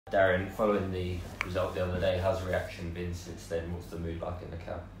Darren, following the result the other day, how's the reaction been since then? What's the mood like in the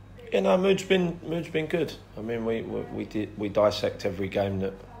camp? Yeah, no, mood's been good. I mean, we dissect every game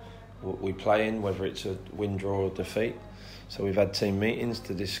that we play in, whether it's a win, draw or defeat. So we've had team meetings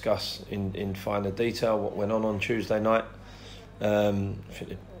to discuss in finer detail what went on Tuesday night. I think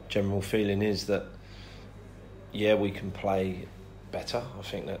the general feeling is that, yeah, we can play better. I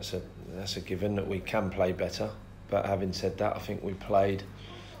think that's a given that we can play better. But having said that, I think we played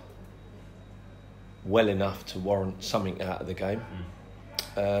well enough to warrant something out of the game.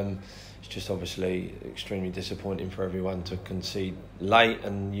 It's just obviously extremely disappointing for everyone to concede late,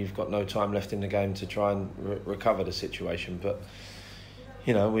 and you've got no time left in the game to try and recover the situation. But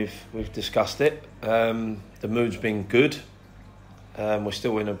you know, we've discussed it. The mood's been good. We're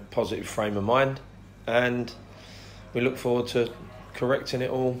still in a positive frame of mind, and we look forward to correcting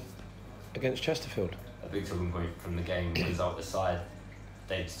it all against Chesterfield. A big talking point from the game result aside,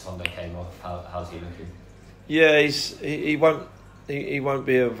 David Tondo came off. How's he looking? Yeah, he won't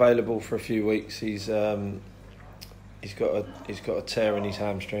be available for a few weeks. He's got a tear in his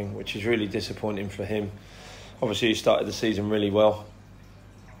hamstring, which is really disappointing for him. Obviously, he started the season really well,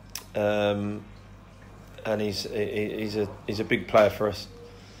 and he's a big player for us.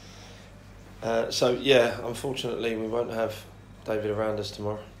 So yeah, unfortunately, we won't have David around us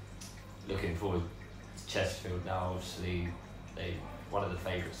tomorrow. Looking forward to Chesterfield now. Obviously, they one of the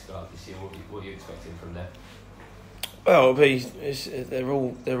favourites to go up this year. What are you expecting from them? Well, they're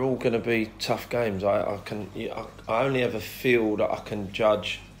all going to be tough games. I only ever feel that I can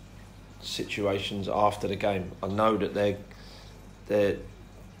judge situations after the game. I know that they're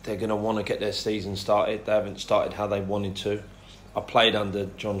going to want to get their season started. They haven't started how they wanted to. I played under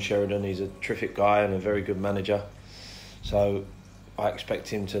John Sheridan. He's a terrific guy and a very good manager. So I expect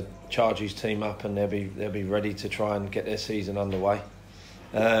him to charge his team up, and they'll be ready to try and get their season underway.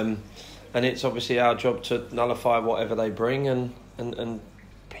 And it's obviously our job to nullify whatever they bring and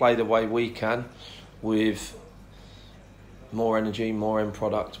play the way we can, with more energy, more end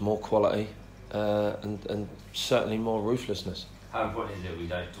product, more quality, and certainly more ruthlessness. How important is it we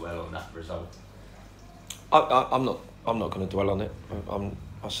don't dwell on that result? I'm not going to dwell on it.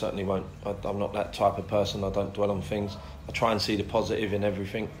 I certainly won't. I'm not that type of person. I don't dwell on things. I try and see the positive in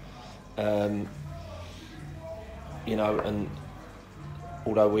everything. You know, and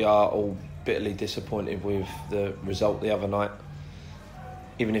although we are all bitterly disappointed with the result the other night,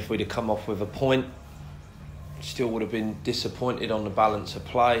 even if we'd have come off with a point, still would have been disappointed on the balance of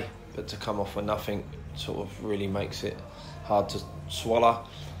play. But to come off with nothing sort of really makes it hard to swallow.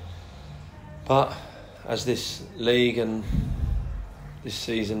 But as this league and this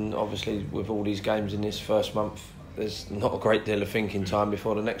season, obviously with all these games in this first month, there's not a great deal of thinking time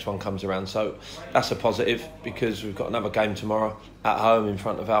before the next one comes around. So that's a positive, because we've got another game tomorrow at home in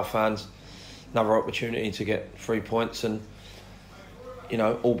front of our fans. Another opportunity to get 3 points, and you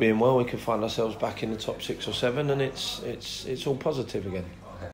know, all being well, we could find ourselves back in the top 6 or 7, and it's all positive again.